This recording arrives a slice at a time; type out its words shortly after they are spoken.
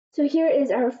So here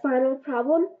is our final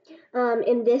problem,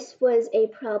 and this was a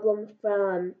problem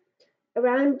from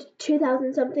around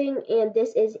 2000 something, and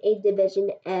this is a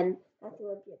division M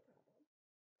Olympiad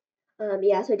problem.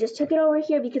 Yeah, so I just took it over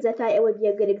here because I thought it would be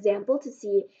a good example to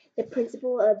see the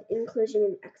principle of inclusion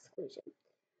and exclusion.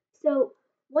 So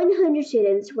 100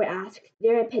 students were asked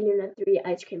their opinion on 3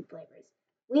 ice cream flavors.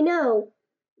 We know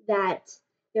that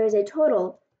there is a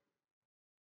total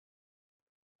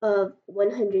of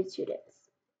 100 students.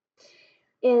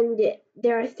 And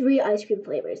there are 3 ice cream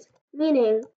flavors,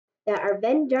 meaning that our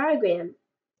Venn diagram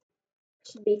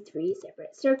should be 3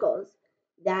 separate circles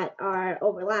that are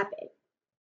overlapping.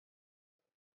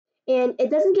 And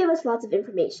it doesn't give us lots of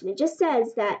information. It just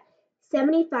says that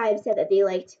 75 said that they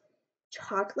liked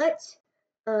chocolate,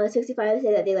 65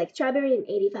 said that they liked strawberry, and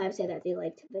 85 said that they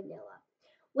liked vanilla.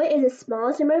 What is the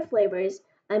smallest number of flavors?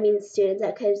 I mean, students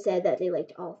that could have said that they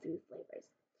liked all 3 flavors.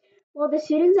 Well, the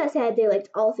students that said they liked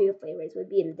all 3 flavors would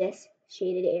be in this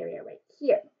shaded area right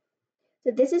here.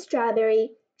 So this is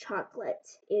strawberry,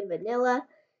 chocolate, and vanilla.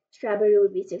 Strawberry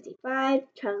would be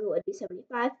 65, chocolate would be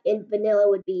 75, and vanilla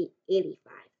would be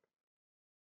 85.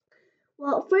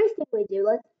 Well, first thing we do,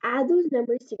 let's add those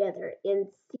numbers together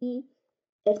and see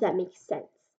if that makes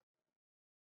sense.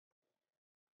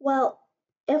 Well,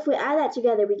 if we add that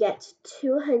together, we get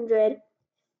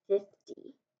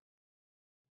 250.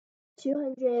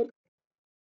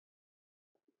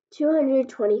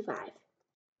 225.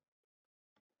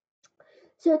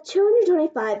 So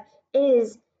 225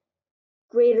 is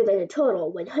greater than a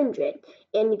total 100,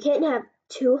 and you can't have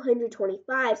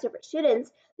 225 separate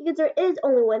students because there is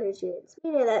only 100 students,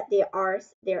 meaning that there are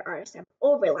some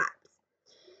overlaps.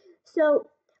 So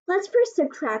let's first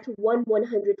subtract 100 from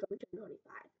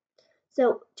 225.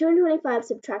 So 225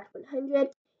 subtract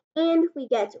 100, and we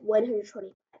get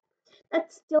 125.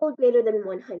 That's still greater than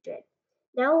 100.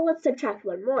 Now let's subtract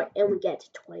one more, and we get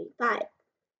 25.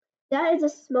 That is the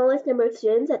smallest number of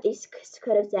students that they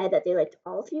could have said that they liked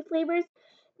all 3 flavors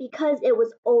because it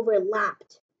was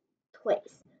overlapped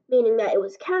twice, meaning that it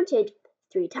was counted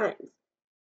 3 times.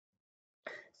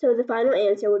 So the final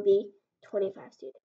answer would be 25 students.